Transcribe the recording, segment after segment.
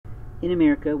In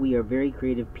America, we are very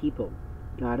creative people.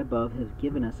 God above has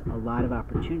given us a lot of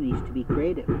opportunities to be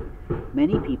creative.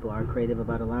 Many people are creative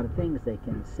about a lot of things. They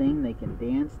can sing, they can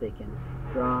dance, they can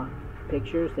draw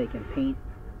pictures, they can paint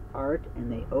art,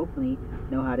 and they openly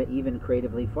know how to even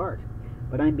creatively fart.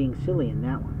 But I'm being silly in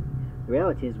that one. The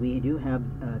reality is we do have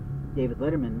David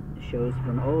Letterman shows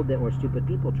from old that were stupid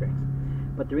people tricks.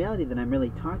 But the reality that I'm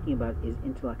really talking about is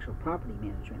intellectual property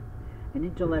management. And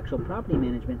intellectual property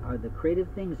management are the creative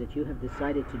things that you have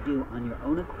decided to do on your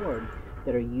own accord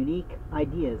that are unique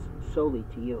ideas solely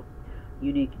to you.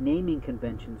 Unique naming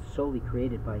conventions solely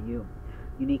created by you.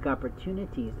 Unique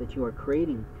opportunities that you are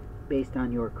creating based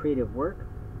on your creative work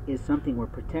is something we're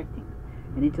protecting.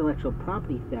 And intellectual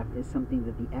property theft is something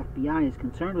that the FBI is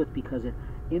concerned with because it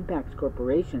impacts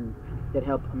corporations that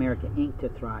help America Inc. to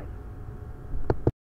thrive.